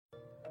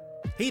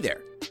Hey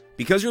there.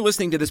 Because you're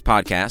listening to this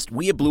podcast,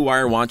 we at Blue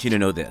Wire want you to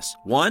know this.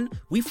 1,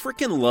 we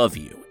freaking love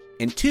you.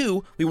 And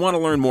 2, we want to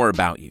learn more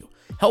about you.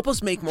 Help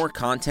us make more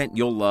content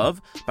you'll love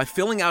by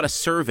filling out a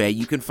survey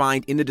you can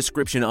find in the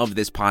description of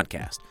this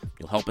podcast.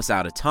 You'll help us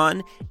out a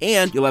ton,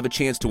 and you'll have a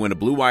chance to win a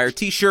Blue Wire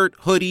t-shirt,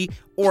 hoodie,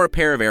 or a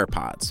pair of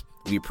AirPods.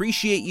 We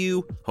appreciate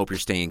you, hope you're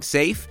staying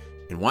safe,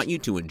 and want you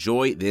to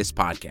enjoy this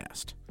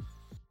podcast.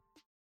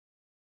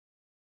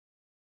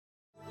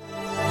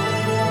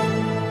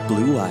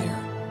 Blue Wire.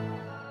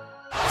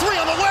 3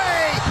 on the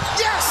way.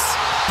 Yes!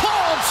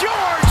 Paul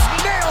George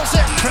nails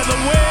it for the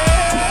win.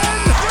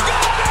 You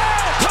got it!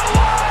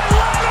 Kawhi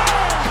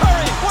Leonard!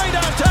 Curry way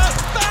downtown.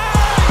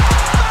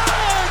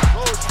 Bang!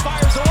 Rose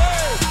fires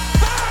away.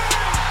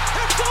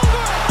 Bang! It's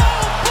over.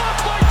 Oh,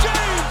 blocked by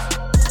James.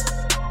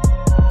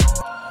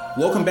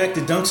 Welcome back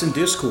to Dunks and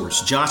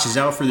Discourse. Josh is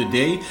out for the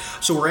day,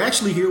 so we're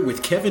actually here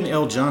with Kevin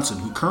L. Johnson,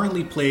 who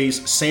currently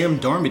plays Sam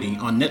Darmody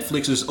on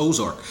Netflix's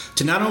Ozark,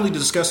 to not only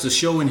discuss the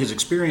show and his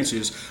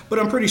experiences, but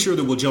I'm pretty sure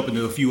that we'll jump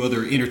into a few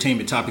other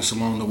entertainment topics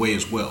along the way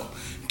as well.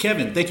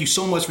 Kevin, thank you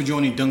so much for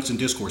joining Dunks and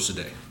Discourse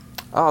today.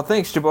 Oh,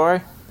 thanks,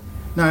 Jabari.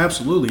 No,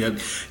 absolutely.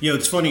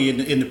 It's funny,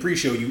 in the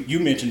pre-show, you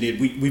mentioned it.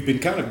 We've been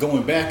kind of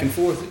going back and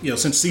forth,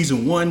 since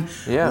season 1.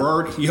 Yeah.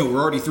 We're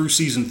already through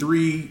season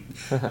 3.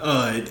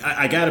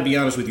 I got to be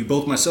honest with you.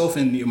 Both myself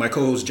and my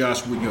co-host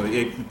Josh,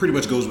 it pretty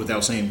much goes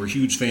without saying, we're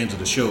huge fans of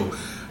the show.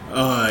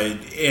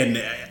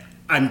 And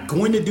I'm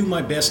going to do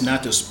my best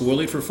not to spoil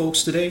it for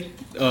folks today.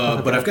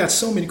 But I've got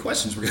so many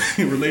questions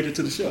related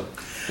to the show.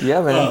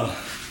 Yeah, man.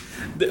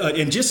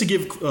 And just to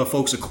give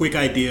folks a quick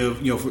idea,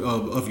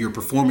 of your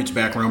performance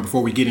background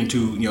before we get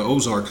into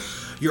Ozark,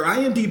 your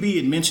IMDb,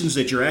 it mentions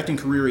that your acting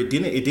career it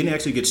didn't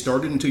actually get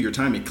started until your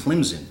time at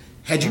Clemson.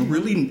 Had you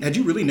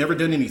really never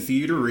done any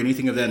theater or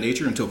anything of that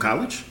nature until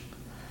college?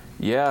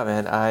 Yeah,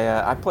 man.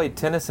 I played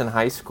tennis in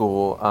high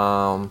school,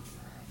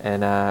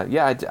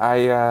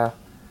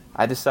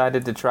 I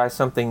decided to try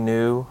something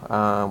new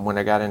when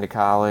I got into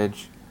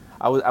college.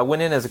 I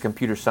went in as a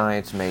computer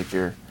science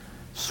major,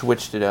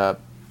 switched it up,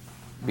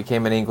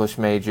 became an English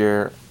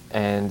major,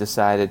 and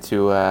decided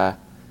to,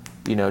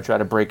 try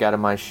to break out of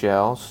my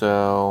shell.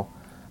 So,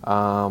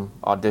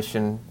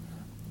 audition.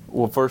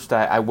 Well, first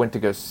I went to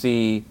go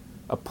see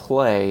a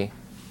play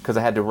because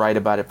I had to write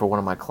about it for one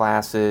of my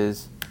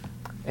classes,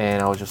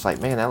 and I was just like,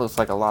 man, that looks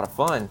like a lot of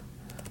fun.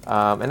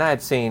 And I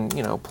had seen,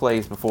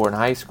 plays before in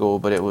high school,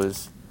 but it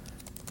was,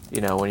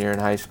 when you're in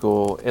high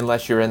school,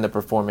 unless you're in the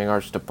performing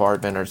arts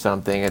department or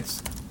something,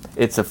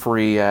 it's a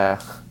free.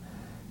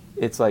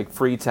 It's like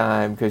free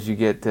time because you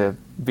get to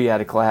be out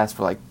of class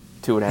for like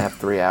 2.5,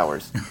 3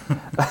 hours.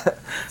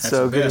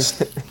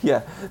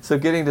 So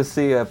getting to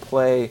see a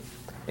play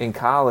in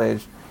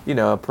college,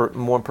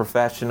 more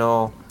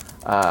professional.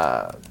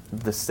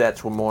 The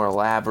sets were more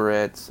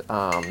elaborate.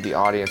 The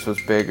audience was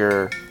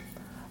bigger.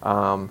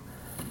 It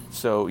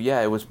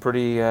was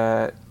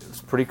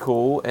pretty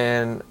cool.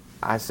 And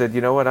I said,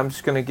 you know what? I'm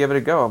just gonna give it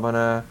a go. I'm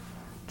gonna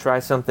try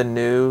something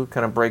new,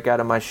 kind of break out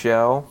of my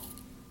shell,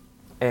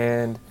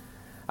 and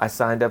I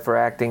signed up for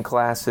acting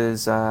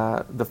classes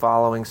the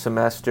following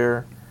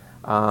semester.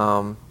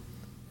 Got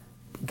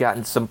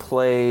in some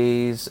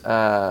plays.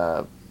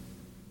 I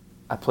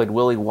played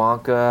Willy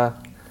Wonka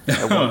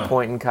at one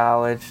point in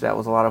college. That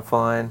was a lot of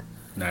fun.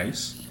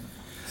 Nice.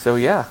 So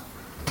yeah.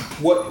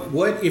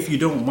 What if you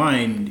don't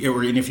mind,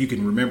 and if you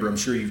can remember, I'm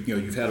sure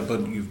you've had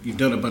you've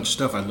done a bunch of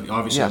stuff. I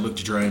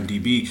looked at your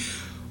IMDb.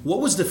 What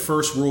was the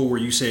first role where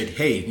you said,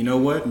 "Hey, you know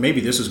what?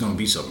 Maybe this is going to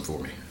be something for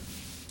me"?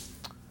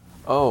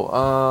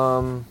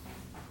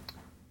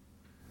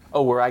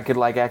 Where I could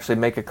actually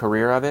make a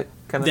career of it,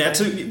 kind of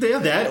thing?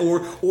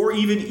 Or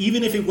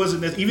even if it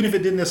wasn't, even if it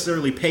didn't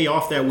necessarily pay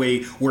off that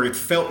way, where it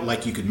felt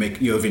like you could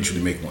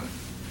eventually make one.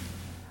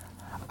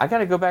 I got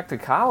to go back to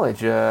college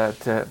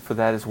for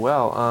that as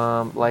well.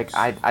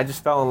 I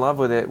just fell in love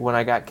with it when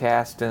I got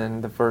cast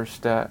in the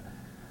first, I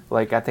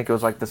think it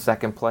was the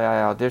second play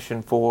I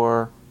auditioned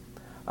for.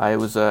 It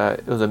was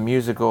a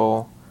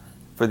musical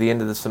for the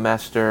end of the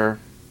semester,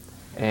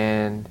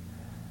 and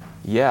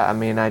yeah, I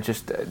mean, I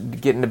just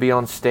getting to be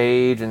on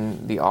stage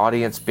and the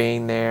audience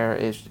being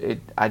there.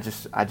 I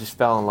just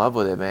fell in love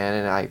with it,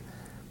 man. And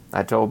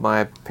I told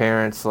my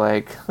parents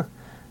I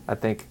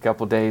think a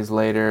couple days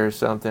later or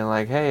something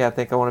hey, I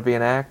think I want to be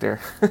an actor.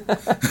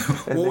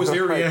 What was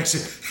their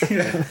reaction?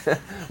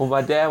 Well,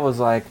 my dad was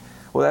like,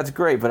 well, that's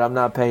great, but I'm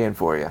not paying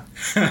for you.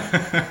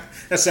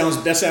 That sounds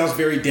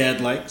very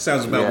dad-like.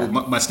 Sounds about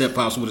what my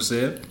step-pops would have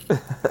said.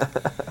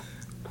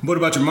 What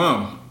about your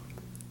mom?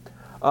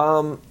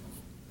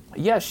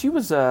 Yeah, she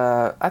was.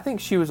 I think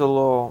she was a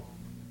little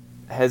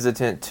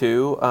hesitant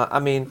too.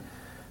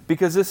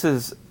 Because this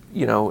is,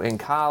 in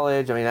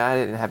college. I mean, I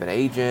didn't have an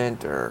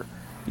agent, or,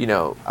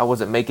 I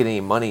wasn't making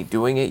any money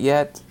doing it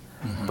yet.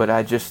 Mm-hmm. But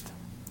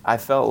I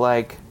felt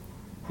like,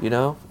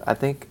 I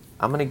think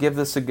I'm gonna give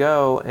this a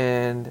go.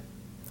 And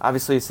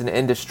obviously, it's an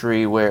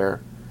industry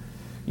where,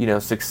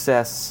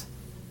 success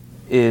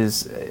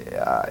is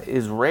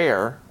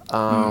rare.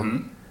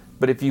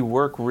 But if you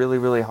work really,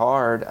 really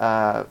hard,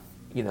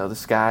 the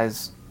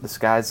sky's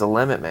the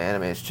limit, man. I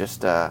mean, it's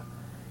just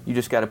you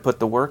just got to put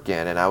the work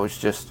in. And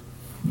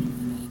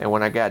and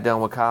when I got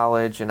done with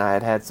college and I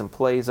had some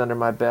plays under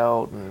my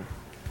belt, and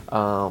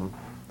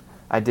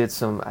I did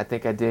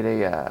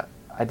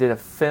a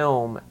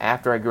film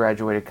after I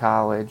graduated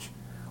college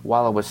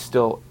while I was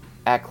still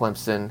at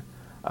Clemson,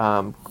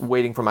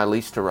 waiting for my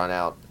lease to run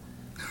out.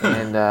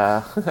 And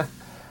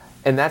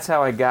and that's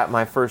how I got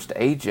my first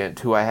agent,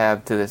 who I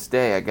have to this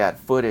day. I got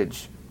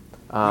footage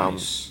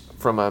Nice.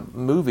 from a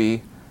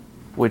movie,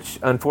 which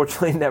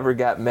unfortunately never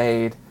got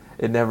made.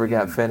 It never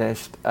got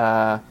finished.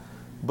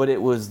 But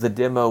it was the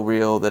demo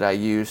reel that I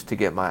used to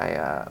get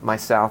my my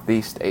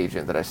Southeast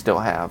agent that I still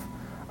have.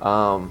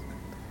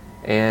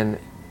 And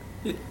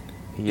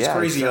It's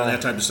crazy how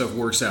that type of stuff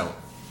works out.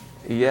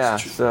 Yeah,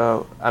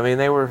 so I mean,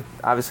 they were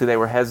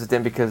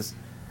hesitant because,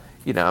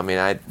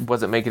 I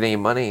wasn't making any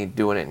money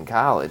doing it in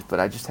college, but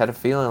I just had a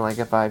feeling like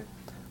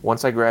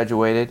once I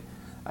graduated,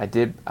 I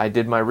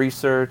did my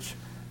research,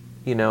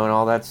 and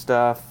all that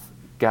stuff,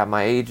 got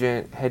my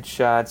agent,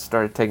 headshots,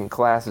 started taking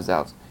classes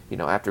out,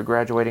 after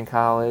graduating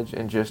college,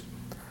 and just,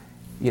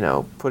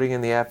 putting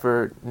in the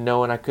effort,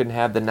 knowing I couldn't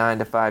have the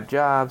 9-to-5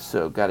 job,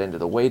 so got into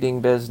the waiting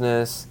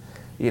business,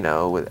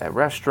 at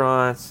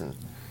restaurants. And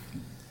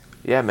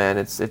yeah, man,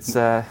 it's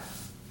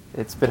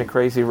been a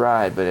crazy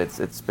ride, but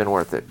it's been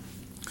worth it.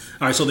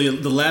 All right, so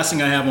the last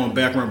thing I have on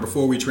background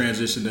before we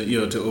transition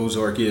to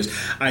Ozark is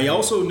I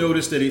also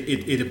noticed that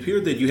it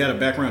appeared that you had a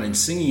background in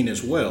singing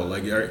as well.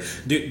 Like,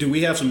 do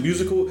we have some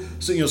musical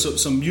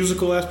some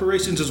musical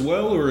aspirations as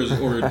well, or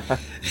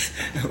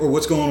or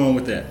what's going on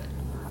with that?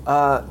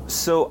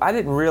 So I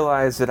didn't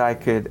realize that I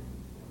could.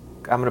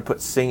 I'm going to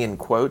put "sing" in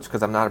quotes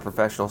because I'm not a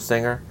professional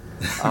singer.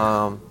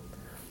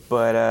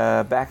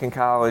 But back in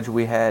college,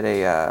 we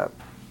had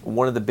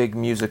one of the big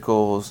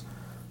musicals.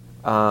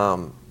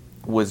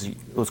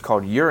 Was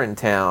called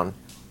Urinetown,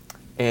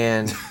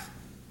 and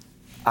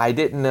I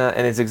didn't,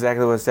 and it's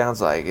exactly what it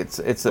sounds like. It's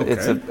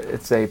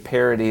a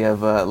parody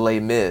of Les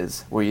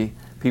Mis, where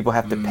people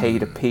have to pay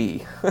to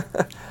pee.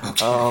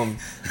 Okay.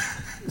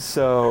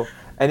 So,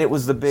 and it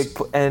was the big,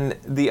 and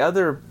the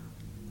other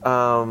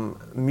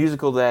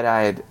musical that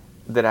I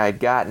had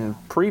gotten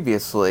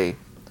previously,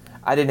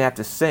 I didn't have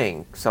to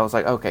sing, so I was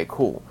like, okay,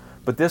 cool.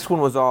 But this one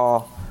was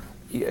all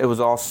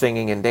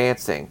singing and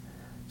dancing.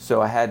 So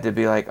I had to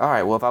be like, all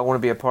right, well, if I want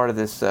to be a part of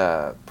this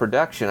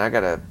production, I got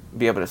to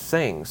be able to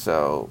sing.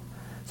 So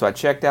I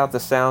checked out the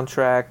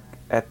soundtrack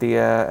at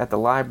the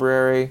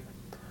library,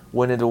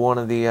 went into one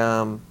of the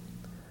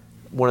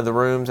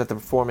rooms at the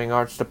performing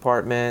arts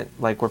department,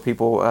 like where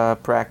people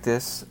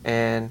practice,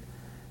 and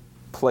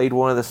played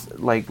listened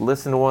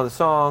to one of the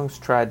songs,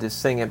 tried to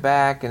sing it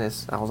back, and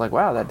I was like,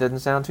 wow, that doesn't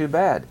sound too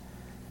bad.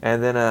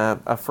 And then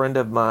a friend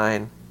of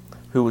mine,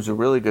 who was a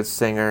really good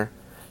singer,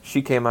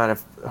 she came out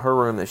of her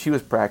room that she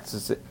was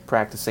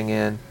practicing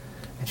in,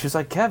 and she was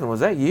like, Kevin,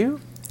 was that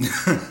you?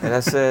 And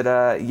I said,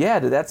 yeah,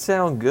 did that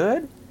sound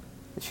good?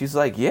 And she's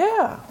like,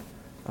 yeah.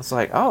 I was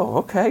like, oh,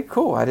 okay,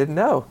 cool. I didn't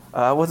know.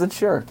 I wasn't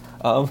sure.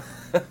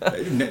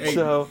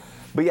 So,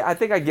 but yeah, I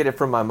think I get it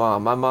from my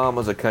mom. My mom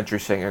was a country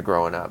singer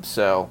growing up,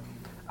 so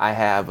I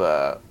have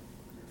a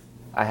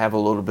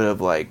little bit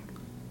of like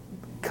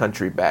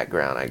country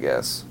background, I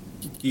guess.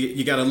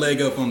 You got a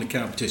leg up on the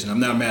competition. I'm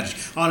not mad at you.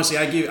 Honestly,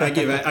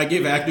 I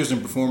give actors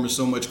and performers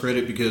so much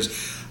credit because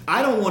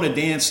I don't want to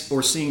dance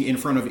or sing in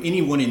front of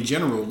anyone in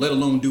general, let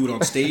alone do it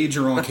on stage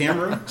or on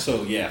camera.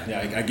 So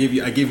yeah, I give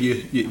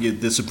you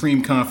the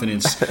supreme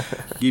confidence.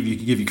 give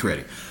you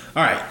credit.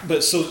 All right,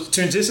 but so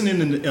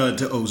transitioning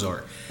to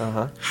Ozark.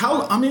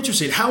 How I'm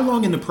interested. How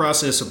long in the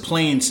process of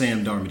playing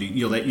Sam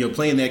Darmody,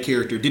 playing that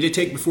character, did it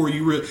take before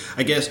you were,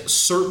 I guess,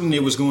 certain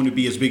it was going to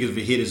be as big of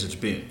a hit as it's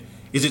been?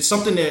 Is it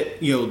something that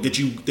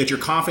that you're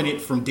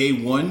confident from day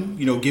one,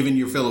 given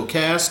your fellow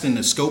cast and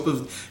the scope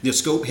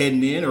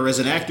heading in, or as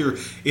an actor,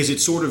 is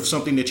it sort of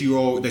something that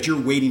you're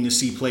waiting to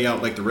see play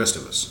out like the rest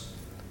of us?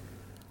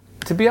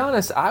 To be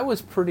honest, I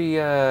was pretty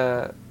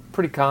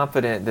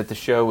confident that the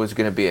show was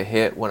going to be a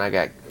hit when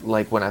I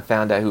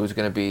found out who was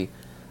going to be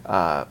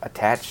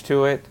attached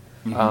to it,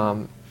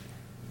 and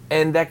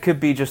that could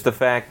be just the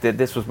fact that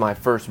this was my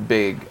first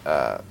big,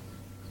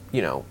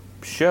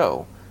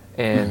 show,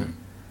 and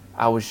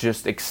I was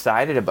just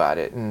excited about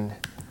it, and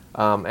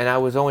I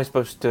was only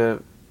supposed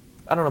to.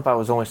 I don't know if I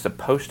was only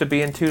supposed to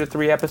be in 2 to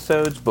 3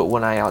 episodes, but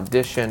when I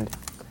auditioned,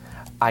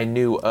 I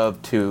knew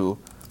of 2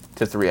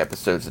 to 3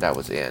 episodes that I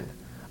was in.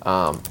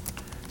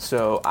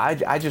 So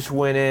I just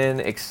went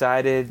in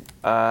excited,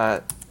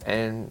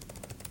 and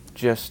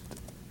just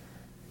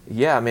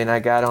I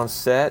got on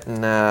set,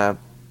 and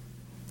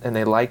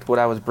they liked what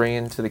I was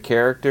bringing to the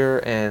character,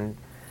 and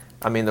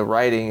I mean the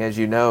writing, as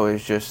you know,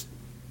 is just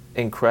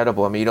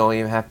incredible. I mean, you don't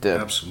even have to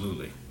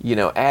absolutely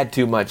add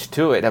too much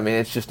to it. I mean,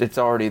 it's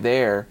already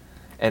there,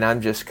 and I'm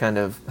just kind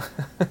of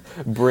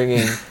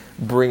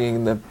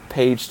bringing the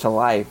page to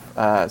life.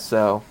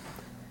 So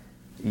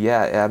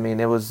yeah, I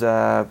mean, it was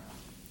I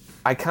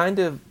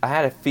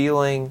had a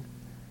feeling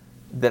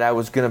that I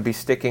was going to be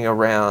sticking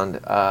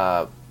around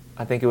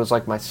I think it was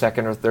like my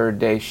second or third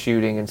day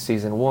shooting in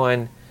season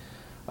 1.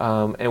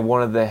 And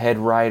one of the head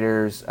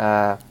writers,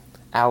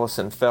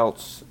 Allison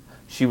Feltz,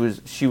 she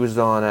was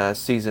on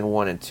season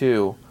 1 and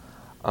 2,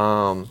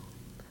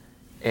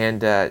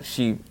 and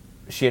she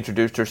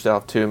introduced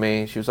herself to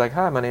me. She was like,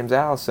 "Hi, my name's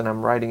Allison.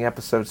 I'm writing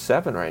episode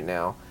 7 right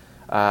now.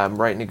 I'm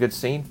writing a good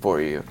scene for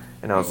you."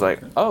 And I was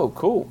like, "Oh,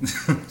 cool."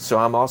 So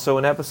I'm also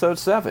in episode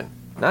 7.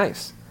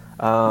 Nice.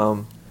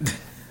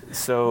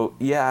 So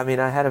yeah, I mean,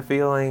 I had a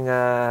feeling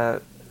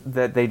that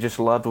they just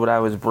loved what I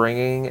was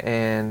bringing,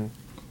 and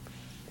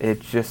it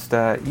just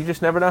you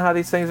just never know how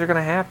these things are going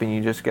to happen.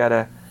 You just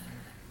gotta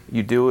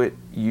do what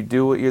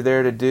you're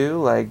there to do.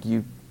 Like,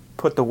 you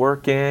put the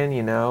work in.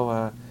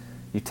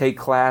 You take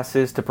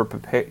classes to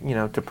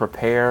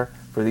prepare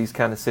for these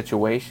kind of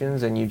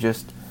situations, and you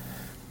just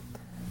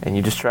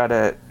try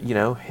to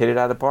hit it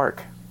out of the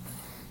park.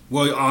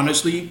 Well,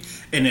 honestly,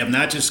 and I'm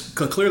not just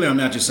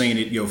saying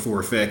it, for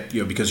effect,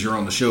 because you're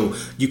on the show.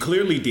 You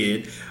clearly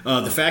did.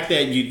 The fact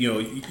that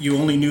you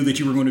only knew that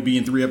you were going to be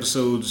in 3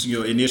 episodes,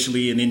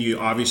 initially, and then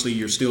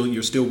you're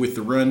still with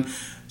the run.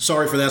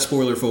 Sorry for that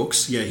spoiler,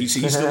 folks. Yeah, he's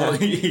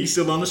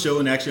still on the show,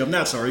 and actually, I'm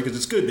not sorry, because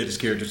it's good that his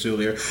character's still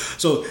there.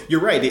 So you're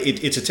right.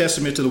 It's a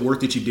testament to the work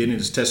that you did, and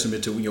it's a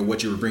testament to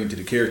what you were bringing to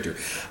the character.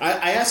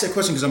 I asked that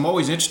question because I'm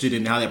always interested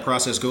in how that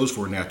process goes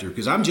for an actor,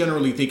 because I'm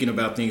generally thinking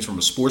about things from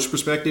a sports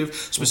perspective,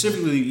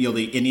 specifically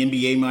an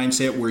NBA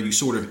mindset, where you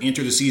sort of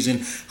enter the season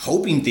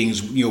hoping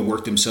things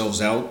work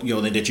themselves out,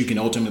 that you can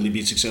ultimately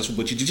be successful,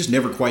 but you just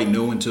never quite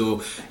know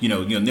until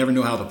never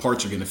know how the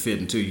parts are going to fit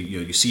until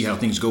you see how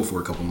things go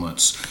for a couple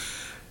months.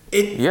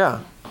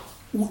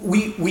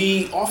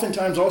 We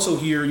oftentimes also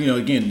hear,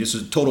 again, this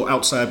is a total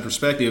outside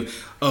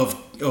perspective of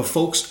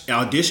folks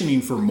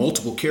auditioning for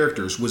multiple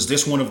characters. Was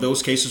this one of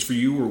those cases for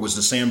you, or was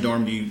the Sam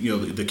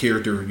Darmody, the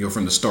character,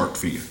 from the start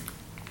for you?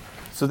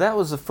 So that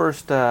was the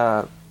first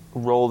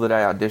role that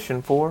I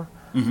auditioned for.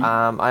 Mm-hmm.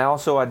 I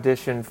also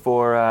auditioned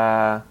for,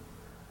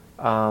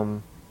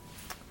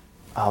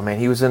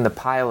 he was in the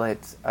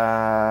pilot,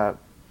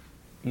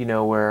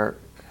 where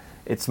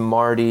it's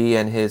Marty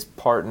and his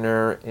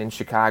partner in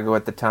Chicago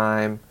at the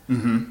time,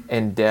 mm-hmm.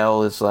 and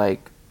Dell is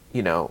like,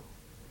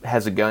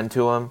 has a gun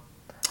to him.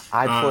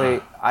 I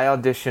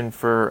auditioned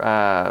for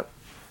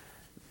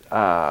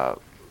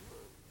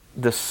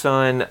the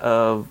son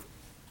of,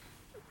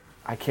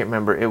 I can't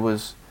remember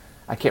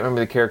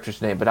the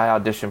character's name, but I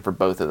auditioned for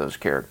both of those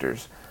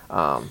characters.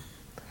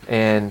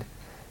 And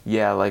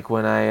yeah, like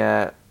when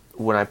I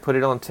put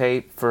it on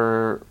tape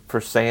for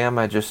Sam,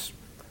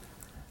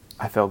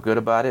 I felt good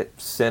about it,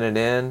 sent it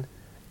in,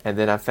 and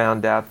then I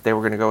found out they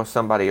were going to go with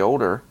somebody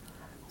older.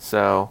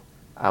 So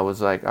I was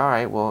like, all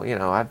right, well,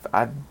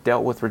 I've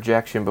dealt with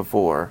rejection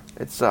before.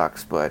 It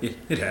sucks, but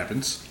it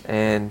happens.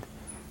 And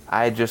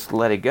I just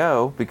let it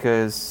go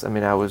because,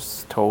 I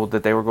was told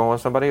that they were going with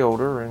somebody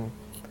older, and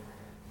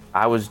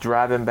I was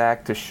driving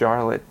back to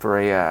Charlotte for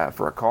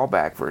a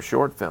callback for a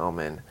short film,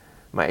 and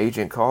my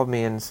agent called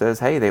me and says,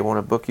 "Hey, they want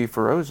to book you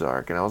for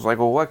Ozark." And I was like,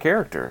 "Well, what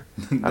character?"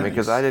 Nice.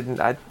 Because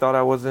I thought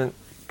I wasn't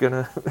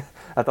gonna.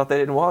 I thought they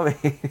didn't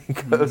want me. He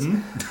goes,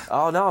 mm-hmm.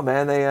 "Oh no,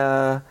 man,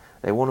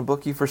 they want to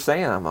book you for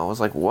Sam." I was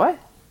like, "What?"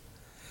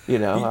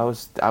 I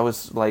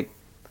was like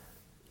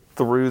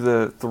through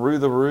the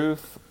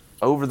roof,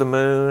 over the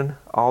moon,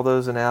 all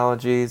those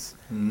analogies.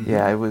 Mm-hmm.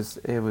 Yeah, it was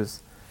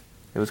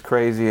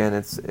crazy, and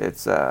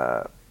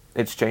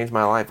it's changed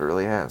my life. It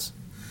really has.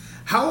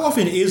 How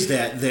often is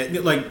that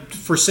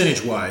like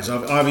percentage wise?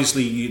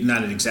 Obviously,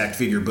 not an exact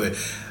figure, but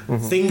mm-hmm.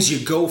 things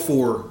you go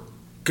for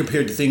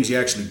compared to things you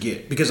actually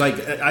get, because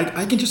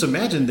I can just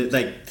imagine that,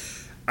 like,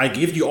 I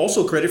give you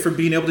also credit for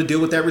being able to deal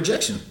with that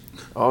rejection.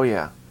 Oh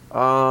yeah.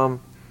 A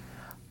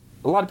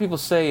lot of people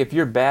say if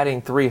you're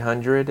batting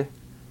 300,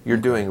 you're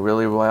doing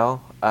really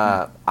well.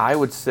 I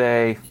would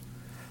say,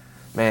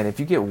 man,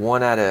 if you get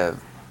 1 out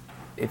of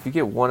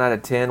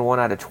 10, 1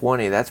 out of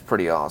 20, that's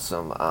pretty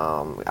awesome.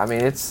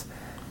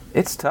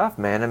 It's tough,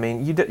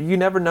 man. You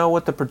never know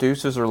what the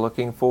producers are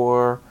looking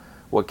for,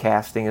 what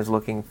casting is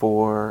looking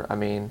for.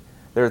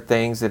 There are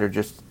things that are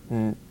just,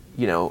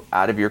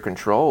 out of your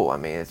control.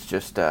 It's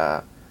just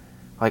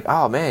like,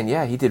 oh man,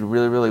 yeah, he did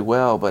really, really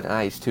well, but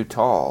he's too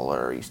tall,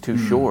 or he's too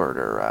short,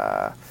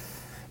 or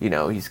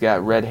he's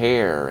got red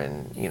hair,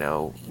 and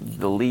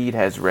the lead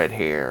has red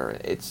hair.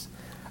 It's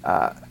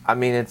a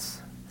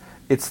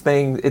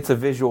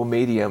visual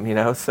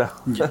medium, so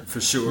yeah,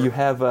 for sure. you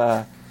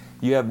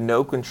have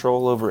no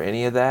control over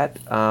any of that,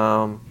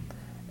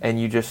 and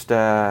you just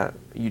have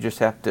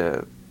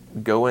to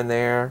go in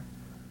there,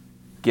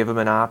 give them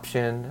an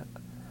option.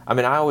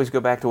 I always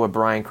go back to what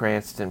Bryan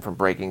Cranston from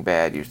Breaking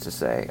Bad used to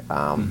say.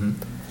 Mm-hmm.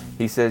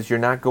 He says, "You're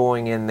not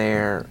going in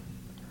there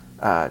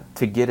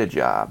to get a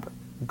job.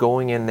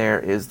 Going in there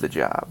is the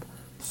job."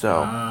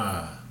 So,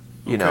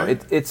 okay.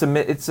 It's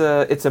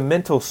a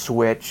mental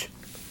switch,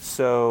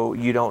 so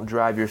you don't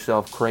drive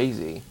yourself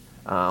crazy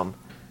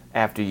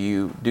after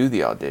you do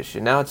the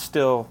audition. Now it's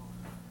still,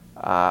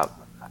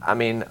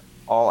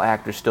 all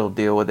actors still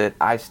deal with it.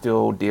 I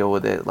still deal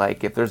with it.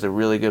 Like, if there's a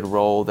really good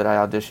role that I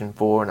audition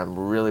for and I'm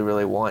really,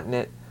 really wanting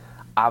it,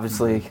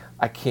 obviously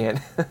I can't.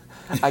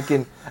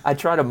 I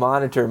try to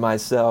monitor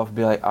myself,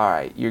 be like, all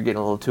right, you're getting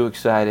a little too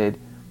excited.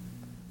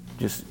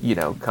 Just,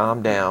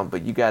 calm down.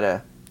 But you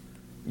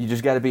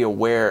just gotta be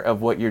aware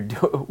of what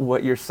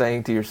you're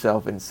saying to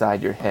yourself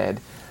inside your head,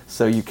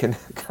 so you can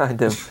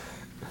kind of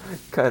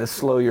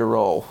slow your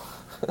roll.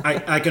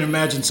 I can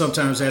imagine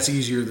sometimes that's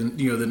easier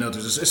than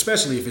others,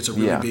 especially if it's a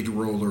really big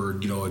role, or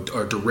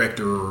a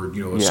director, or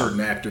a certain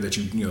actor that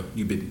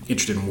you've been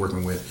interested in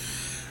working with.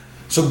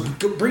 So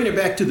bringing it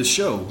back to the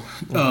show,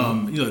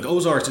 like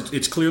Ozark,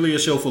 it's clearly a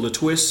show full of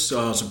twists,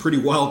 some pretty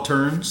wild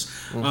turns.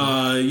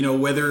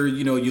 Whether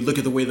you look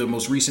at the way the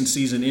most recent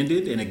season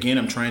ended, and again,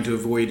 I'm trying to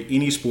avoid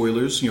any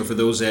spoilers. For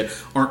those that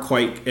aren't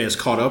quite as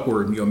caught up,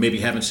 or maybe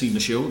haven't seen the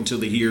show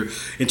until you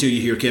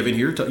hear Kevin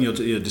here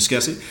to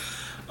discuss it.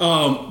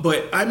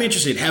 But I'm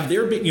interested. Have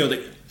there been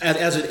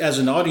as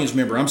an audience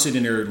member, I'm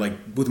sitting there like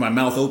with my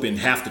mouth open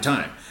half the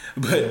time.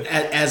 But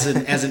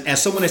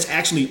as someone that's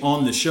actually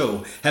on the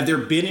show, have there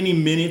been any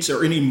minutes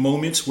or any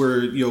moments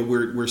where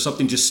where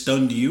something just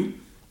stunned you?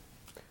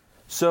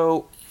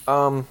 So,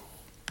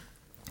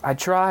 I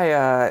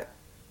try.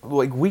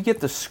 We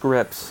get the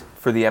scripts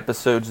for the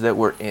episodes that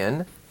we're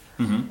in,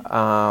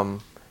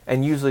 and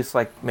usually it's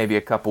like maybe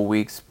a couple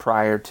weeks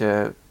prior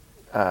to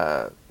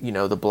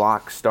the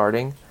block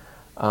starting.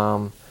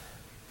 But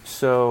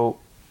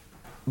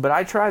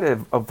I try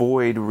to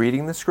avoid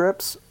reading the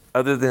scripts,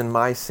 other than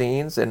my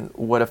scenes and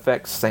what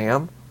affects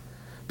Sam,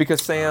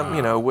 because Sam,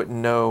 wouldn't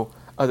know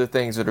other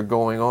things that are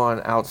going on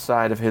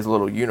outside of his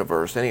little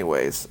universe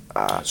anyways.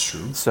 That's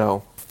true.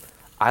 So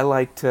I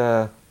like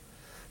to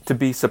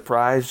be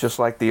surprised, just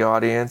like the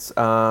audience.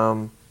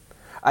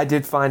 I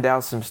did find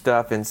out some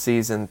stuff in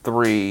season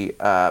 3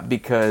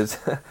 because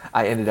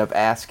I ended up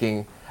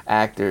asking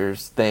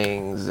actors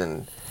things,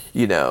 and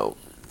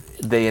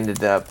they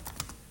ended up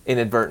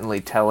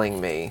inadvertently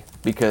telling me,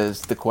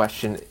 because the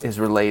question is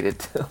related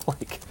to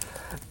like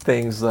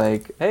things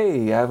like,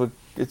 hey,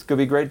 it's gonna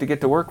be great to get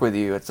to work with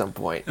you at some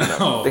point,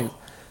 things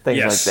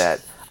yes. like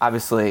that.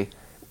 Obviously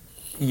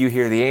you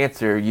hear the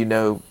answer,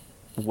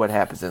 what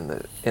happens in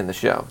the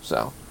show.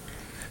 So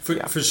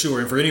for sure.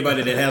 And for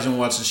anybody that hasn't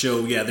watched the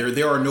show,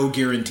 there are no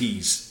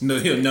guarantees,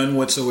 none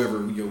whatsoever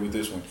with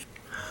this one.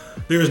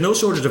 There is no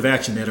shortage of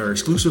action at our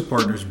exclusive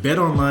partners,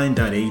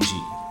 betonline.ag.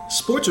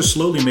 Sports are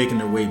slowly making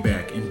their way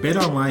back, and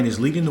BetOnline is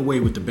leading the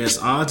way with the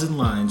best odds and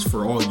lines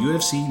for all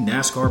UFC,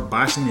 NASCAR,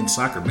 boxing, and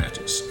soccer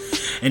matches.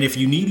 And if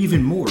you need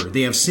even more,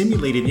 they have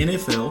simulated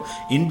NFL,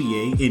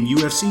 NBA, and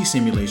UFC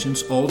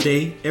simulations all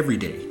day, every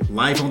day,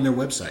 live on their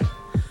website.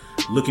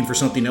 Looking for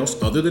something else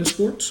other than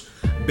sports?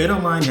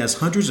 BetOnline has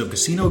hundreds of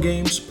casino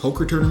games,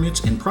 poker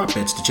tournaments, and prop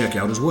bets to check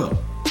out as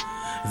well.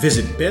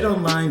 Visit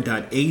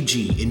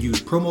betonline.ag and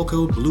use promo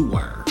code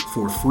BLUEWIRE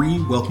for a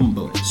free welcome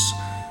bonus.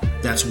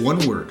 That's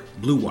one word,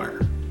 Blue Wire.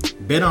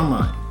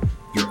 BetOnline,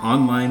 your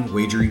online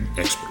wagering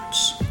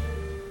experts.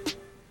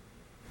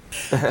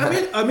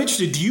 I'm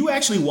interested. Do you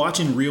actually watch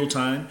in real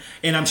time?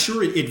 And I'm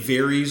sure it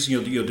varies,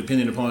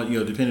 depending upon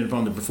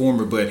the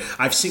performer. But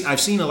I've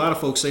seen a lot of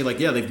folks say, like,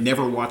 they've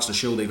never watched the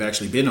show they've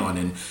actually been on,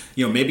 and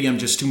maybe I'm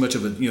just too much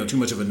of a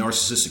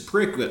narcissistic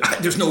prick. But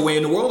there's no way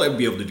in the world I'd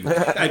be able to do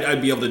that.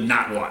 I'd be able to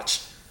not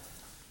watch.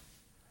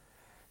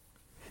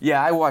 Yeah,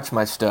 I watch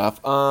my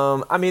stuff. There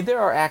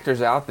are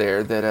actors out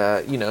there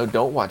that,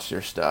 don't watch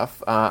their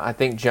stuff. I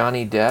think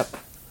Johnny Depp,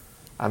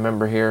 I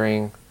remember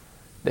hearing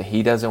that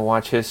he doesn't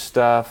watch his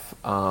stuff.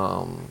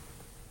 But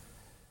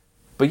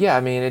yeah,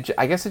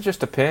 I guess it just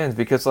depends,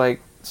 because,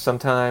 like,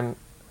 sometimes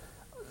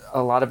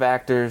a lot of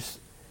actors,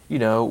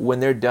 when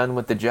they're done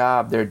with the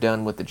job, they're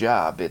done with the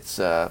job. It's,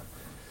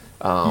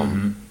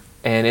 and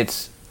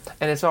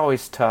it's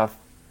always tough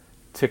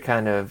to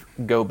kind of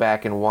go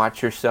back and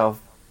watch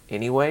yourself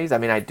anyways.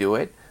 I do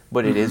it,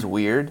 but it is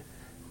weird,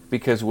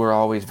 because we're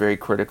always very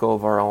critical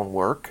of our own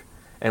work,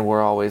 and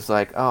we're always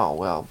like, oh,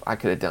 well, I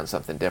could have done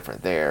something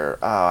different there.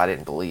 Oh, I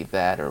didn't believe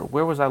that. Or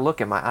where was I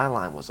looking? My eye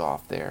line was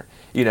off there.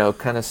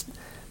 Kind of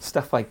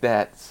stuff like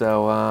that.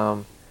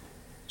 So,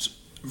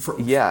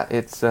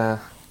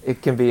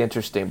 it can be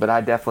interesting, but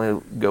I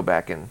definitely go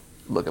back and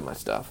look at my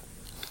stuff.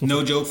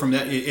 No joke. From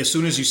that, as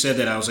soon as you said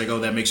that, I was like, oh,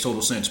 that makes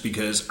total sense,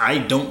 because I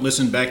don't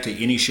listen back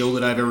to any show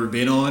that I've ever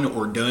been on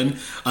or done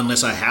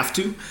unless I have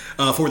to,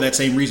 for that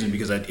same reason,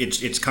 because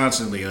it's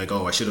constantly like,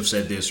 oh, I should have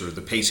said this, or the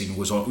pacing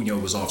was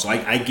off. So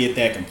I get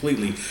that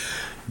completely.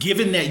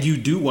 Given that you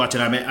do watch it,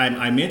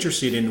 I'm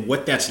interested in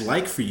what that's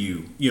like for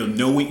you.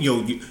 Knowing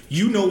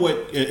you know what,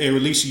 or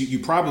at least you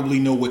probably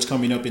know what's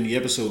coming up in the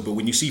episode. But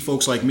when you see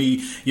folks like me,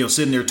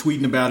 sitting there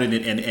tweeting about it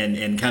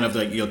and kind of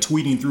like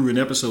tweeting through an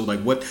episode,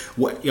 like what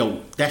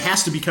that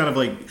has to be kind of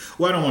like.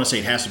 Well, I don't want to say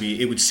it has to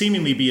be. It would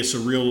seemingly be a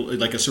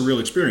surreal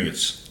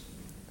experience.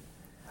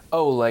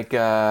 Oh, like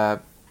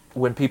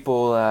when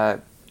people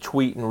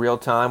tweet in real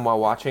time while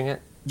watching it.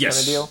 Yes.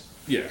 Kind of deal.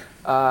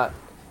 Yeah.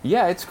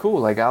 Yeah, it's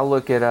cool. Like, I'll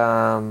look at,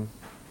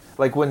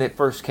 like, when it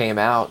first came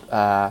out,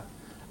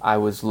 I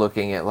was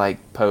looking at,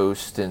 like,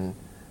 posts and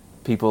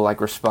people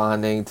like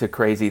responding to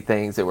crazy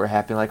things that were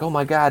happening, like, oh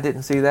my God, I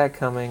didn't see that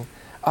coming.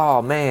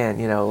 Oh man,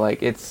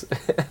 like it's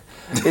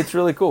it's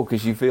really cool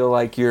because you feel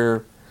like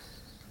you're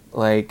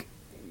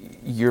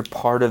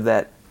part of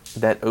that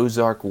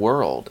Ozark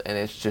world, and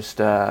it's just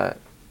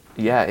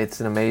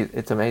it's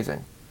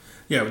amazing.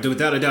 Yeah,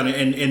 without a doubt,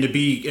 and to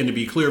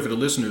be clear for the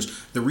listeners,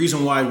 the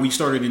reason why we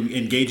started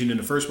engaging in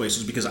the first place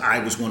is because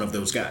I was one of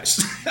those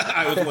guys.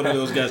 I was one of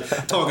those guys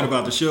talking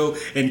about the show,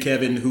 and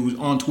Kevin, who's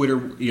on Twitter,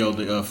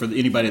 for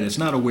anybody that's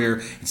not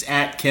aware, it's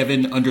at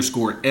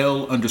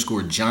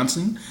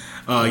Kevin_L_Johnson.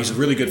 He's a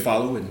really good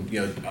follow, and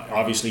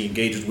obviously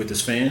engages with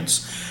his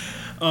fans.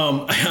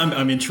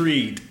 I'm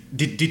intrigued.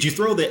 Did you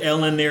throw the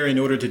L in there in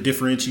order to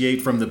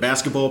differentiate from the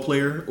basketball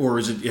player, or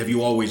have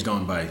you always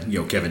gone by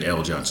Kevin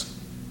L. Johnson?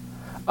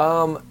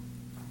 I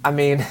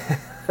mean,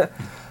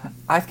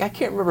 I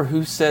can't remember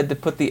who said to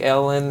put the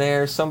L in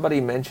there. Somebody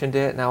mentioned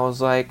it, and I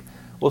was like,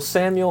 well,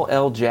 Samuel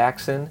L.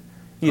 Jackson,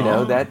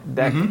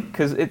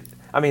 because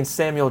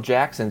Samuel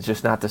Jackson's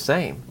just not the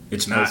same.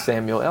 It's not. As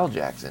Samuel L.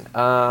 Jackson.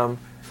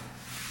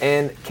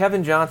 And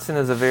Kevin Johnson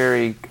is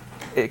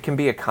it can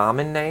be a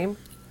common name.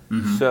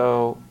 Mm-hmm.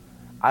 So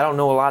I don't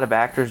know a lot of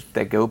actors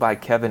that go by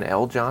Kevin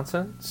L.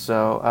 Johnson.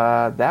 So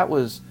that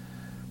was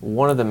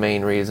one of the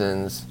main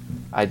reasons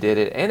I did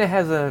it, and it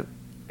has a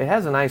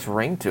nice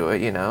ring to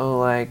it,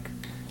 like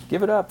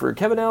give it up for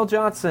Kevin L.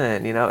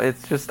 Johnson.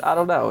 It's just, I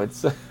don't know.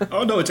 It's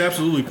oh no, it's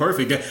absolutely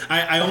perfect.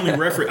 I only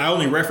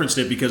referenced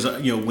it because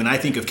when I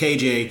think of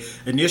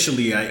KJ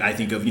initially, I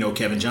think of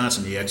Kevin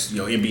Johnson, the ex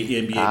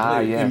NBA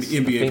player, yes,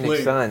 NBA Phoenix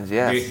player. Suns,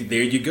 yes.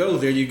 There you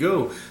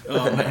go.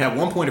 At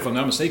one point, if I'm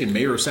not mistaken,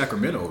 mayor of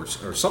Sacramento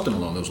or something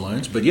along those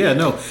lines. But yeah,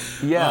 no,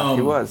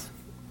 he was.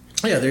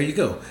 Yeah, there you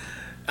go.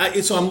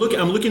 So I'm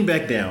looking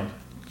back down.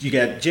 You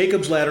got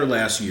Jacob's Ladder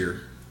last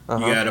year.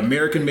 Uh-huh. You got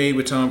American Made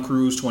with Tom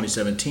Cruise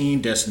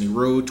 2017, Destiny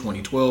Road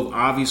 2012,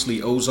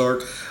 obviously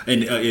Ozark,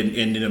 and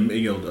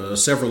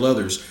several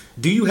others.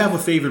 Do you have a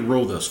favorite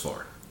role thus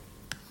far?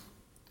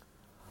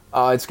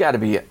 It's got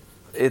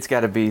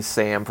to be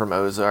Sam from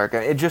Ozark.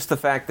 Just the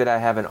fact that I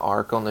have an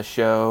arc on the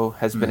show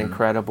has been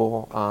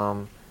incredible.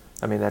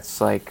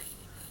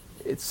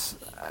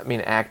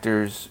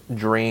 Actors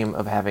dream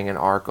of having an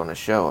arc on a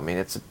show.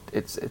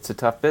 It's a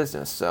tough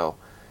business. So,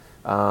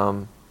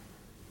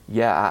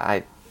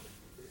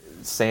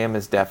 Sam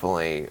is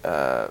definitely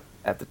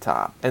at the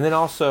top. And then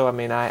also,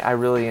 I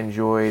really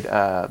enjoyed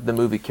the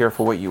movie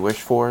Careful What You Wish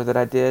For that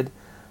I did,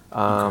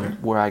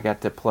 where I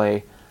got to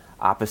play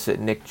opposite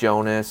Nick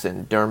Jonas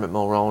and Dermot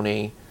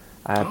Mulroney.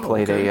 I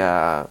played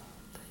a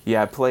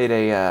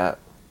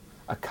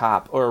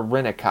cop, or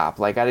Rent-A-Cop.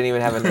 Like, I didn't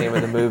even have a name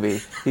of the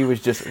movie. He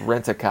was just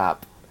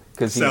Rent-A-Cop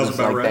because he was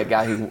like that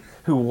guy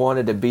who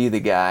wanted to be the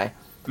guy.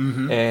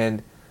 Mm-hmm.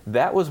 And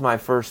that was my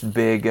first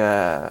big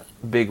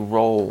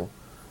role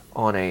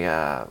on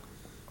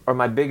or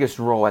my biggest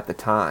role at the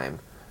time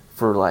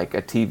for like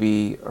a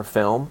TV or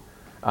film,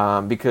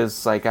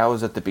 because like I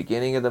was at the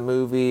beginning of the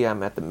movie,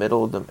 I'm in the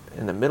middle of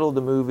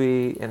the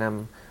movie, and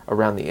I'm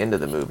around the end of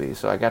the movie.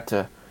 So I got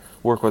to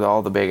work with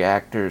all the big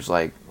actors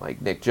like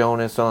Nick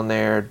Jonas on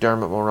there,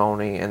 Dermot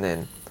Mulroney, and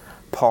then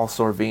Paul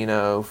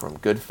Sorvino from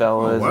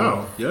Goodfellas. Oh,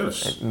 wow,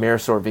 yes. And Mayor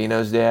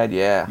Sorvino's dad,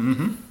 yeah.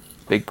 Mm-hmm.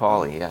 Big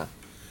Paulie, yeah.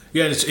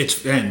 Yeah, it's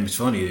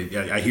funny.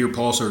 I hear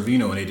Paul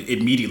Sorvino, and it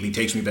immediately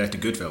takes me back to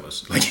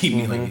Goodfellas, like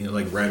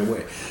right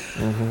away.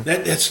 Mm-hmm.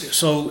 That's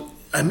so.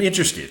 I'm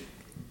interested.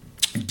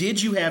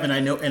 Did you have, and I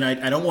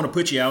don't want to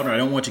put you out, or I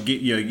don't want to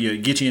get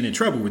you in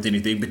trouble with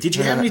anything, but did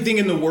you have anything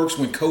in the works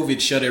when COVID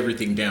shut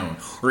everything down,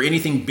 or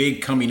anything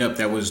big coming up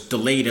that was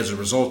delayed as a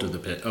result of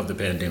the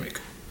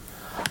pandemic?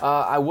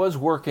 I was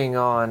working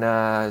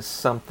on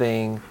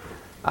something.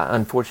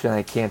 Unfortunately,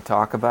 I can't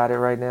talk about it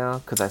right now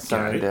because I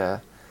signed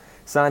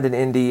an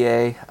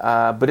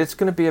NDA, but it's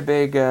going to be a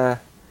big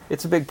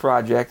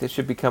project. It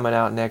should be coming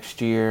out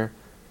next year,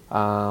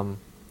 but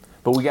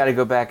we got to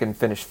go back and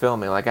finish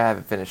filming. Like, I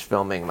haven't finished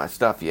filming my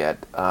stuff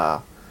yet,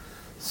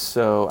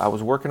 so I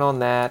was working on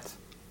that,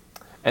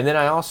 and then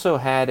I also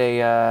had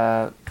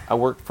I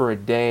worked for a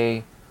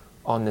day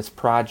on this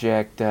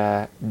project,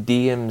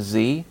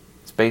 DMZ.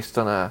 It's based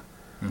on a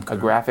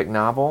graphic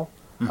novel,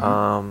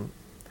 and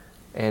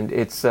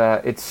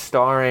it's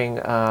starring.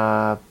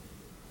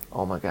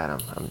 Oh my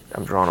God,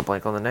 I'm drawing a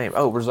blank on the name.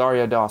 Oh,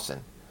 Rosario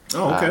Dawson.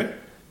 Oh, okay.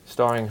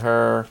 Starring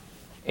her,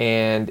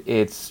 and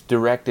it's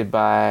directed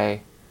by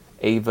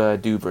Ava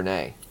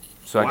DuVernay.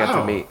 So I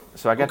got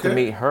to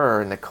meet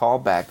her in the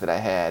callback that I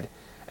had,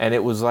 and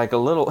it was like a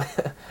little,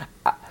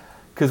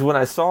 because when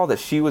I saw that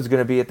she was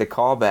going to be at the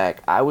callback,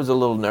 I was a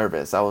little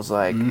nervous. I was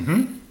like,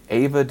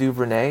 Ava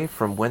DuVernay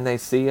from When They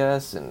See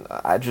Us, and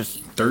I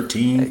just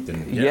 13th.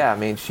 And,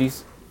 yeah,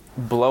 she's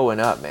blowing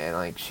up, man.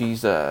 Like,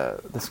 she's the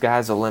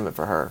sky's the limit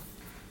for her.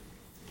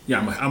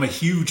 Yeah, I'm a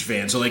huge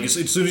fan. So like as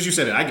soon as you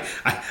said it,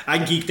 I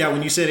geeked out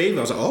when you said Ava.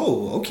 I was like,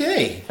 oh,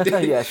 okay.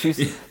 Yeah,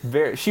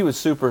 she was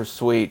super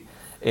sweet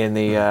in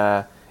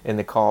the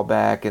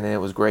callback, and then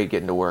it was great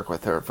getting to work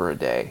with her for a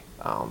day.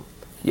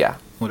 Yeah,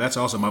 Well, that's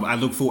awesome. I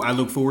look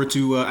forward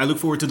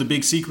to the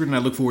big secret, and I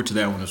look forward to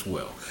that one as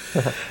well.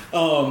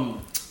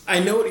 I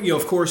know,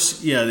 of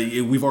course,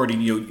 we've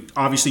already,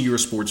 obviously you're a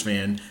sports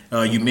fan.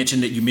 You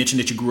mentioned that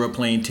you grew up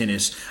playing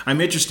tennis.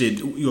 I'm interested,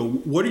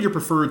 what are your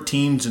preferred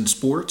teams in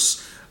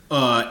sports?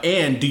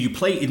 And do you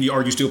play?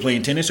 Are you still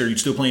playing tennis? Are you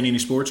still playing any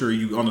sports, or are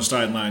you on the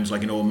sidelines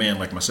like an old man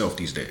like myself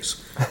these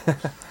days?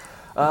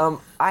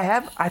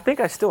 I think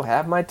I still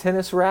have my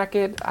tennis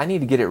racket. I need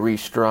to get it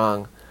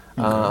restrung.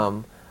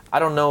 Okay. I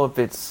don't know if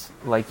it's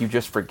like you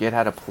just forget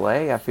how to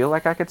play. I feel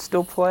like I could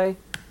still play,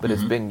 but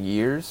it's been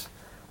years.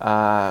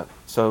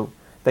 So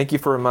thank you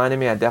for reminding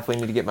me. I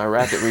definitely need to get my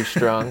racket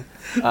restrung.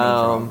 No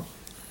problem.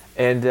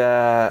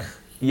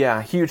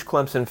 Huge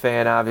Clemson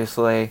fan,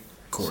 obviously.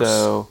 Of course.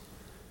 So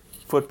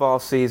football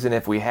season,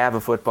 if we have a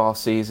football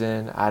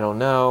season, I don't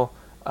know.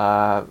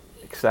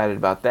 Excited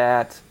about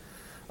that.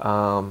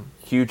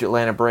 Huge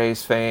Atlanta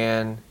Braves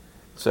fan.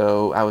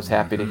 So I was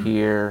happy to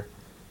hear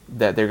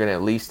that they're going to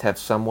at least have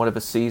somewhat of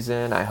a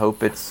season. I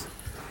hope it's...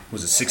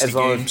 Was it 60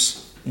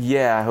 games?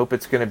 I hope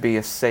it's going to be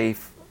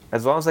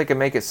as long as they can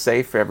make it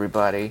safe for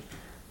everybody.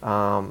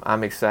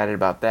 I'm excited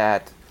about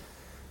that.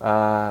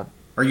 Are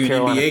you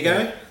an NBA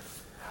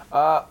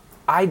guy?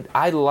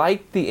 I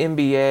liked the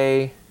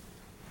NBA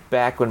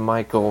back when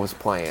Michael was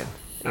playing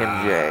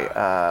MJ.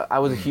 I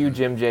was a huge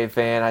MJ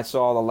fan. I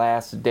saw The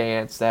Last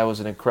Dance. That was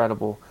an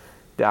incredible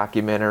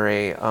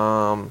documentary.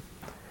 So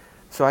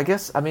I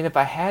guess, if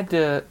I had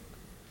to,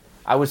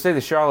 I would say the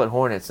Charlotte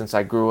Hornets, since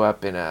I grew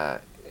up in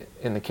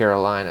the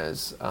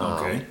Carolinas.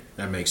 Okay,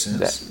 that makes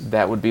sense.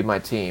 That would be my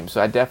team. So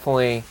I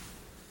definitely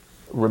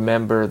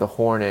remember the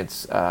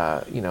Hornets,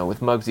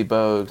 with Muggsy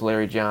Bogues,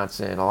 Larry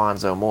Johnson,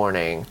 Alonzo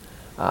Mourning,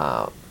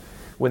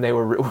 when they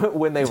were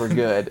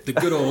good. The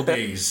good old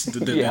days,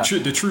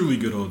 the truly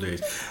good old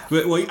days.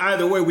 But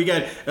either way, we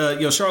got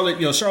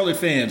Charlotte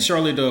fans,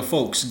 Charlotte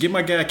folks. Get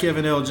my guy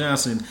Kevin L.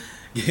 Johnson.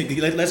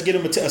 Let's get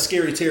him a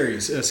Scary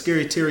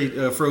Terry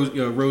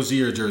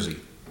Rozier jersey.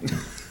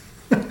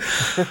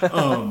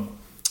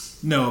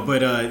 No,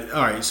 but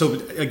all right. So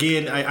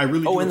again, I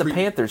really. Oh, and the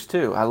Panthers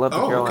too. I love the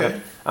Carolina.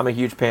 Okay. I'm a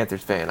huge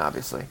Panthers fan,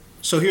 obviously.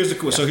 So here's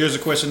the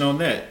question on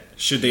that.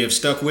 Should they have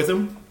stuck with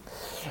him?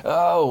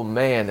 Oh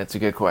man, that's a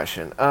good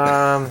question.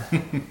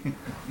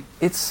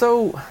 It's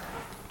so.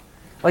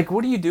 Like,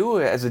 what do you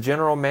do as a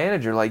general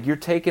manager? Like, you're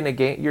taking a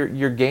game.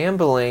 You're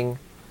gambling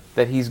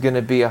that he's going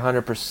to be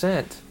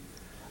 100%.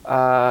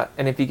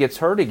 And if he gets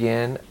hurt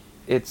again,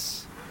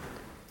 it's.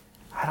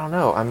 I don't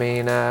know.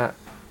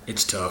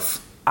 It's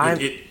tough. I'm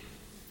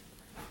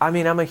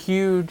a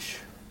huge.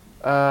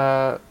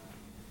 I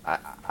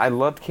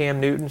loved Cam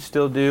Newton,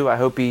 still do. I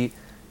hope he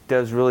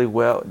does really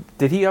well.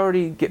 Did he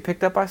already get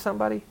picked up by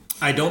somebody?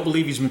 I don't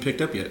believe he's been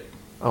picked up yet.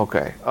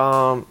 Okay.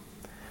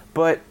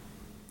 But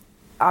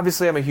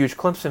obviously I'm a huge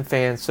Clemson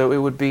fan, so it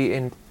would be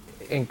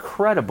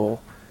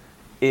incredible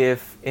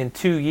if in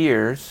 2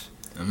 years,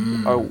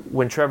 or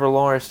when Trevor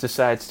Lawrence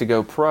decides to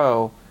go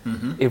pro,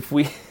 if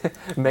we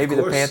maybe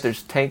the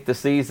Panthers tank the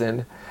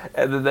season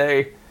and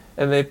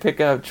they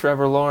pick up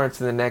Trevor Lawrence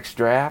in the next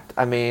draft.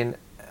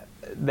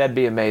 That'd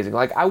be amazing.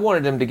 Like, I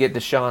wanted him to get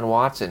Deshaun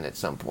Watson at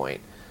some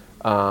point.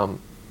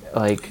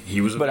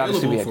 He was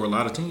available for a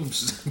lot of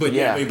teams, but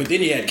but then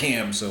he had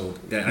Cam, so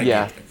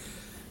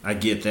I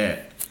get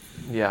that.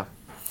 Yeah.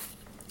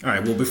 All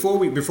right. Well, before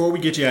we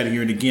get you out of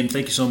here, and again,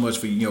 thank you so much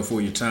for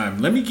your time.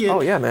 Let me get. Oh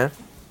yeah, man.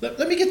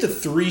 Let me get the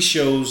 3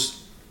 shows.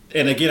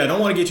 And again, I don't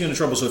want to get you into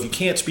trouble. So if you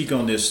can't speak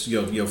on this,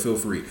 feel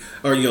free,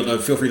 or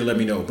feel free to let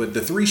me know. But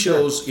the 3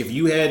 shows, if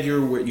you had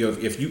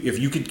if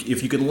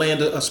you could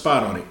land a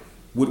spot on it,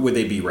 what would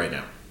they be right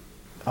now?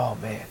 Oh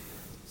man.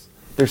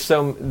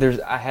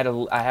 I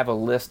have a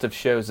list of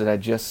shows that I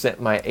just sent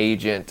my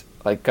agent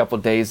like a couple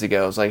days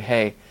ago. I was like,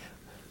 hey,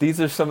 these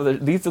are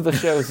the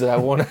shows that I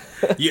want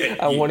to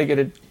I want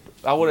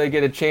to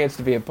get a chance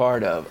to be a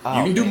part of. Oh,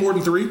 you can do more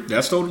than 3.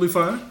 That's totally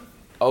fine.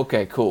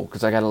 Okay, cool,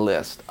 because I got a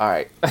list. All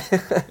right.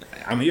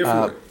 I'm here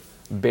for it.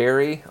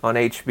 Barry on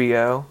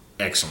HBO.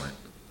 Excellent.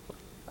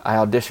 I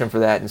auditioned for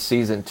that in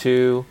season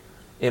 2,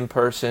 in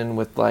person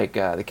with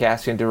the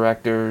casting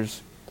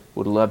directors.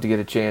 Would love to get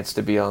a chance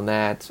to be on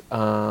that.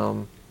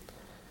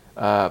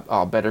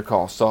 Better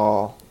Call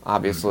Saul,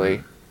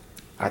 obviously.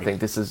 I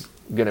think this is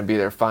going to be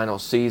their final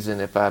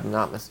season, if I'm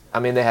not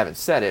they haven't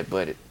said it,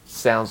 but it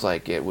sounds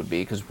like it would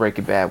be, because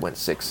Breaking Bad went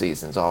 6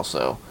 seasons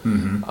also.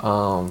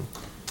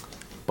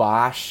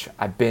 Bosch,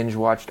 I binge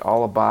watched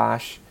all of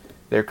Bosch.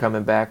 They're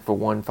coming back for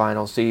one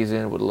final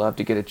season. Would love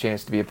to get a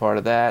chance to be a part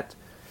of that.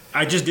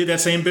 I just did that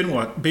same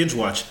binge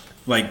watch.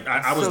 Like,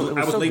 I was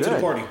late to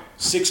the party.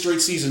 6 straight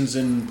seasons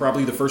in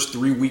probably the first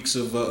 3 weeks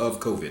of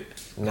COVID.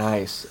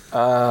 Nice.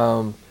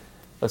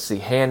 Let's see,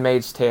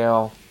 Handmaid's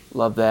Tale,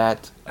 love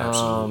that.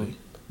 Absolutely.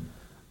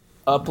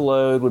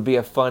 Upload would be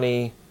a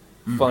fun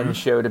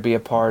show to be a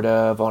part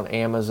of on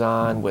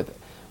Amazon with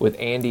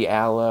Andy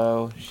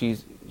Allo.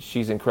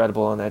 She's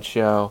incredible on that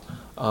show.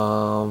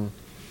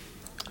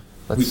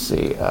 Let's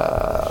see.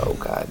 Oh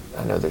God,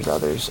 I know there's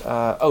others.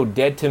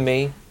 Dead to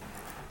Me.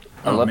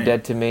 I love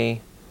Dead to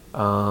Me.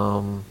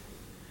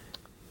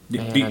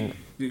 And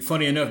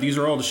Funny enough, these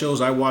are all the shows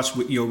I watch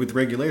with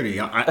regularity.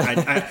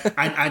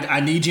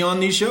 I need you on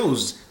these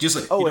shows. Just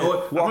like, you know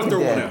what? I'm gonna throw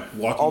one out.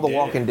 All the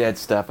Walking Dead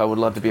stuff. I would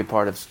love to be a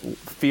part of.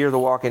 Fear the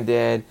Walking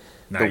Dead,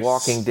 Nice. The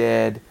Walking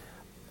Dead,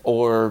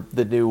 or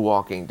the new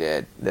Walking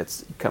Dead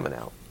that's coming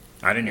out.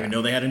 I didn't even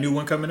know they had a new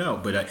one coming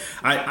out, but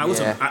I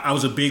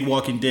was a big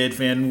Walking Dead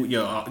fan.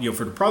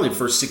 For probably the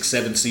first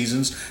 6-7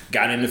 seasons.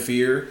 Got into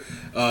Fear,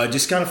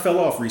 just kind of fell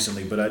off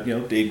recently. But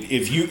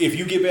if you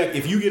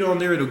get on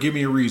there, it'll give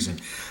me a reason.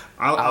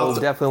 I'll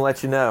definitely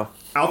let you know.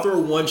 I'll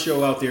throw one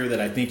show out there that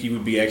I think you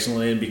would be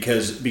excellent in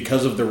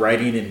because of the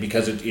writing and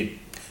because it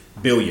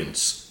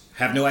Billions.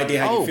 Have no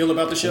idea how you feel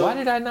about the show. Why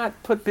did I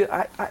not put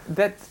I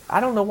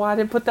don't know why I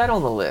didn't put that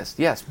on the list.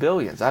 Yes,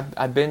 Billions.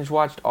 I binge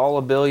watched all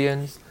of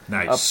Billions.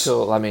 Nice. Up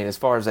till as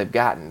far as they've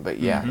gotten,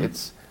 but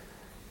that's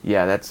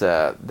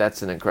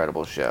an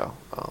incredible show.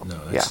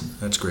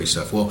 That's great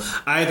stuff. Well,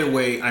 either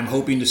way, I'm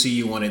hoping to see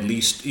you on at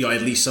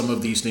least some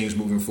of these things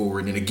moving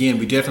forward. And again,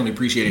 we definitely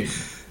appreciate it.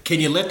 Can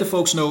you let the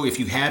folks know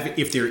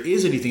if there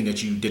is anything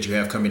that you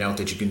have coming out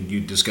that you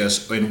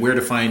discuss, and where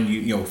to find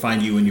you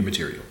and your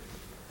material?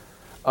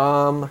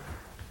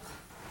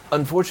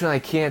 Unfortunately, I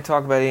can't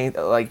talk about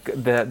anything like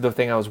the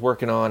thing I was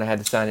working on. I had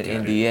to sign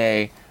an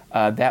NDA.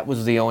 That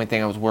was the only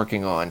thing I was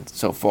working on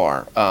so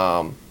far.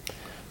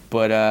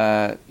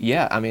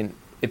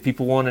 If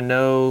people want to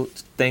know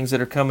things that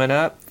are coming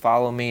up,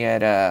 follow me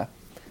at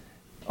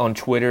on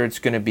Twitter. It's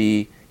going to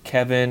be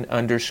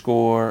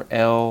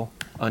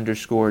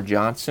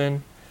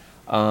Kevin_L_Johnson.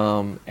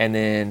 And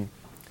then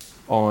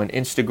on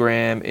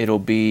Instagram, it'll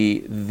be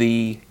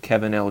the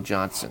Kevin L.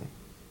 Johnson.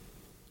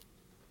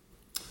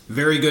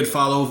 Very good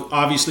follow.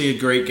 Obviously a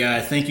great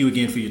guy. Thank you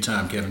again for your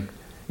time, Kevin.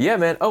 Yeah,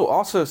 man. Oh,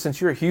 also,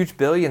 since you're a huge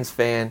Billions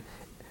fan,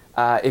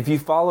 if you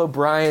follow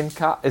Brian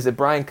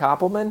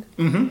Koppelman?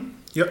 Mm-hmm.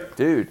 Yep.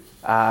 Dude.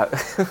 Let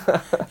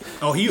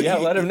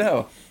him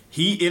know.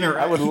 He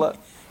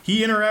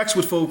interacts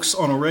with folks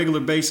on a regular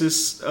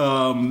basis.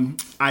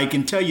 I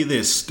can tell you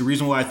this. The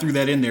reason why I threw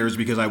that in there is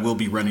because I will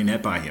be running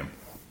that by him.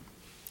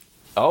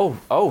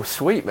 Oh,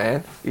 sweet,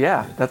 man.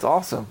 Yeah, that's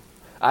awesome.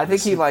 I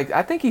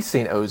think he's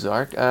seen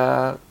Ozark.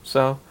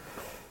 So,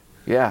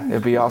 yeah,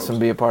 it'd be awesome to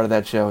be a part of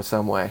that show in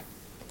some way.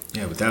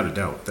 Yeah, without a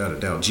doubt.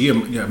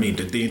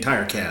 The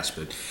entire cast,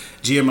 but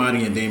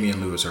Giamatti and Damian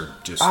Lewis are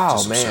just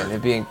man,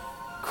 it'd be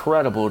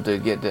incredible to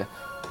get to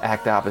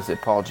act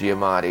opposite Paul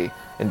Giamatti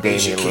and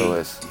Damian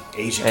Lewis.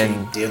 Asia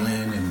Kate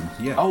Dillon and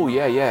yeah. Oh,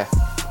 yeah.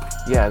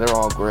 Yeah, they're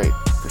all great,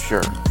 for sure.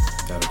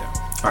 Without a doubt.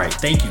 All right,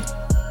 thank you.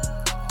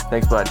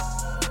 Thanks, bud.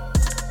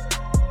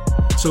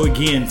 So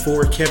again,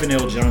 for Kevin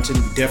L. Johnson,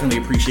 we definitely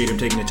appreciate him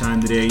taking the time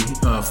today.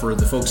 For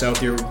the folks out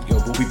there,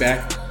 we'll be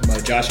back,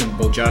 both Josh and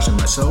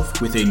myself,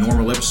 with a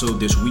normal episode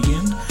this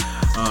weekend.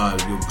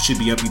 It should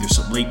be up either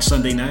late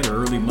Sunday night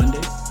or early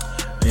Monday.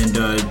 And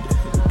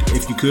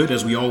if you could,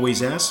 as we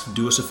always ask,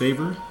 do us a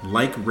favor,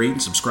 like, rate,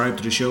 and subscribe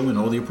to the show in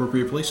all the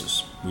appropriate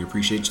places. We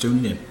appreciate you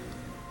tuning in.